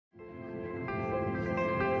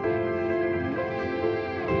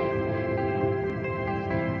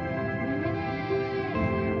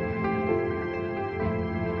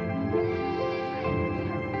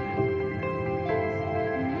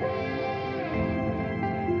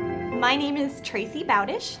My name is Tracy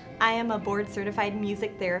Bowdish. I am a board-certified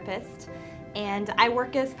music therapist, and I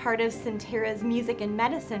work as part of Sentara's music and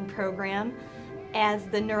medicine program as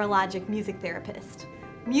the Neurologic music therapist.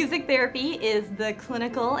 Music therapy is the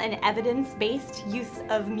clinical and evidence-based use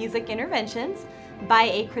of music interventions by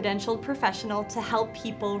a credentialed professional to help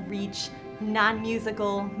people reach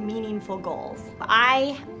non-musical, meaningful goals.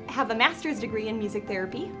 I have a master's degree in music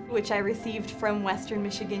therapy, which I received from Western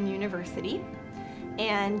Michigan University,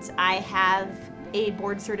 and I have a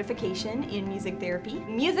board certification in music therapy.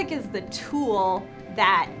 Music is the tool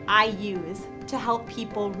that I use to help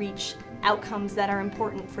people reach outcomes that are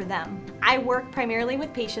important for them. I work primarily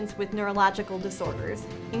with patients with neurological disorders,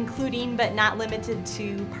 including but not limited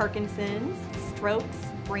to Parkinson's, strokes,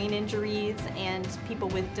 brain injuries, and people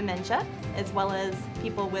with dementia, as well as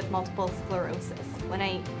people with multiple sclerosis. When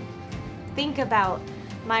I think about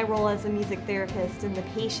my role as a music therapist and the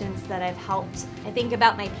patients that I've helped, I think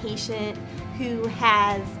about my patient who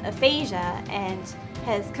has aphasia and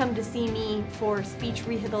has come to see me for speech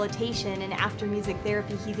rehabilitation, and after music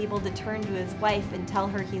therapy he's able to turn to his wife and tell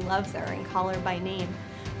her he loves her and call her by name.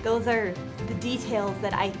 Those are the details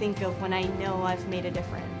that I think of when I know I've made a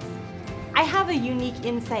difference. I have a unique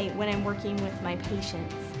insight when I'm working with my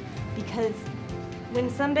patients, because when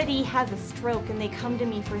somebody has a stroke and they come to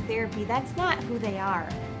me for therapy, that's not who they are,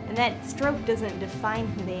 and that stroke doesn't define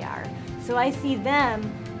who they are. So I see them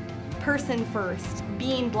person first.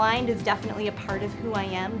 Being blind is definitely a part of who I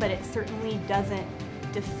am, but it certainly doesn't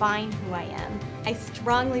define who I am. I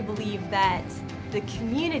strongly believe that the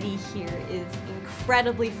community here is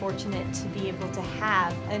incredibly fortunate to be able to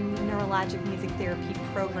have a neurologic music therapy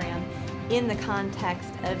program in the context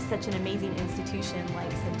of such an amazing institution like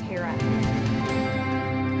Sentara.